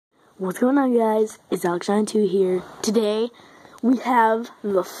What's going on, guys? It's WW2 here. Today, we have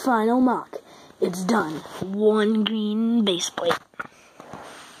the final mock. It's done. One green base plate.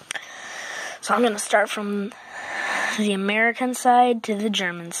 So I'm going to start from the American side to the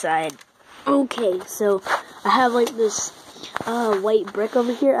German side. Okay, so I have like this white brick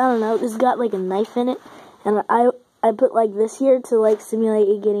over here. I don't know. It's got like a knife in it. And I put like this here to like simulate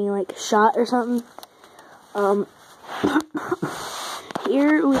it getting like shot or something.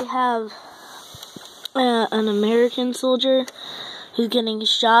 Here we have an American soldier who's getting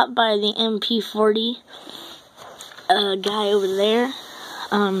shot by the MP40 guy over there.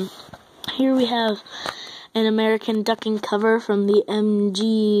 Here we have an American ducking cover from the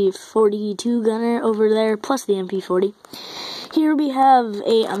MG42 gunner over there, plus the MP40. Here we have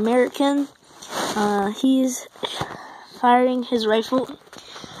a American. He's firing his rifle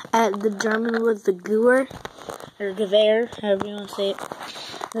at the German with the Gewehr, or Gewehr, however you want to say it.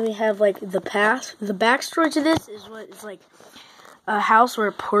 Then we have like the path. The backstory to this is what it's like a house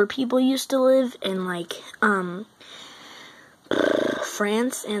where poor people used to live in like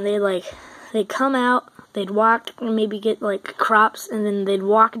France, and they'd come out, they'd walk and maybe get like crops, and then they'd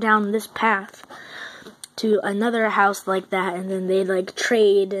walk down this path to another house like that, and then they'd like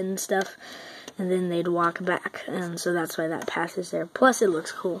trade and stuff, and then they'd walk back, and so that's why that path is there. Plus it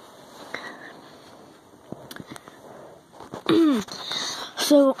looks cool.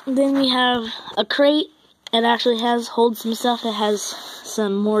 So then we have a crate. It actually holds some stuff. It has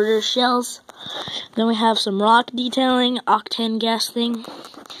some mortar shells. Then we have some rock detailing, octane gas thing,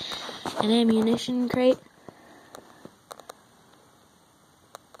 an ammunition crate.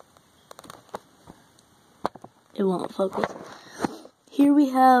 It won't focus. Here we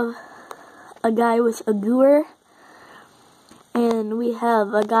have a guy with a Gewehr, and we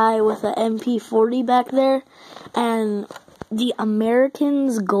have a guy with an MP40 back there, and the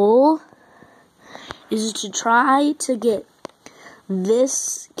Americans' goal is to try to get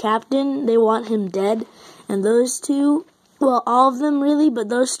this captain. They want him dead, and those two, well, all of them really, but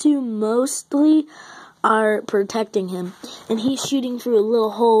those two mostly are protecting him, and he's shooting through a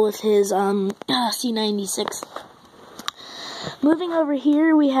little hole with his C96. Moving over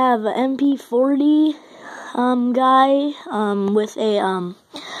here, we have an MP40 guy with a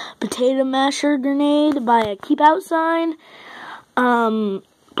potato masher grenade by a keep out sign.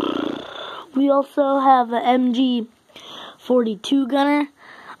 We also have an MG42 gunner,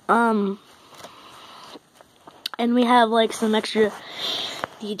 and we have like some extra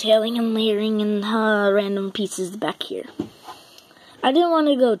detailing and layering and random pieces back here. I didn't want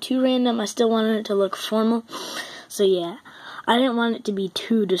to go too random. I still wanted it to look formal, so yeah, I didn't want it to be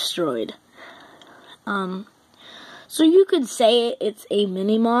too destroyed. So you could say it's a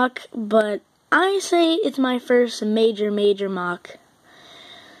mini mock, but I say it's my first major mock.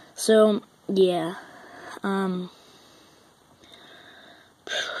 So yeah, I'm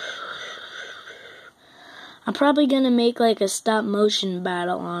probably gonna make like a stop motion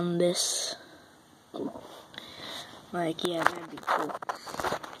battle on this. Like, yeah, that'd be cool.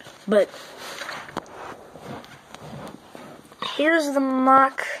 But here's the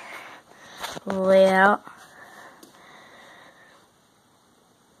mock layout.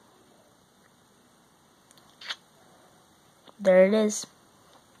 There it is.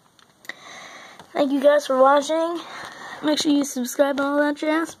 Thank you guys for watching. Make sure you subscribe and all that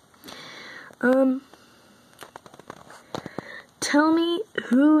jazz. Tell me,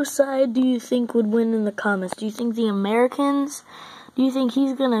 whose side do you think would win in the comments? Do you think the Americans? Do you think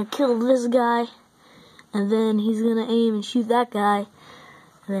he's gonna kill this guy, and then he's gonna aim and shoot that guy,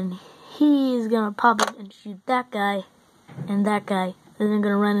 and then he's gonna pop up and shoot that guy, and they're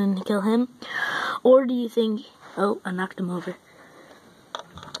gonna run in and kill him? Or do you think, oh, I knocked him over.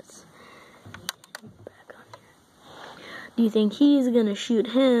 Let's get back on here. Do you think he's gonna shoot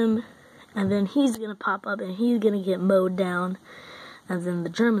him, and then he's gonna pop up and he's gonna get mowed down, and then the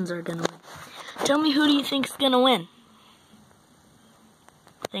Germans are gonna win? Tell me, who do you think's gonna win?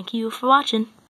 Thank you for watching.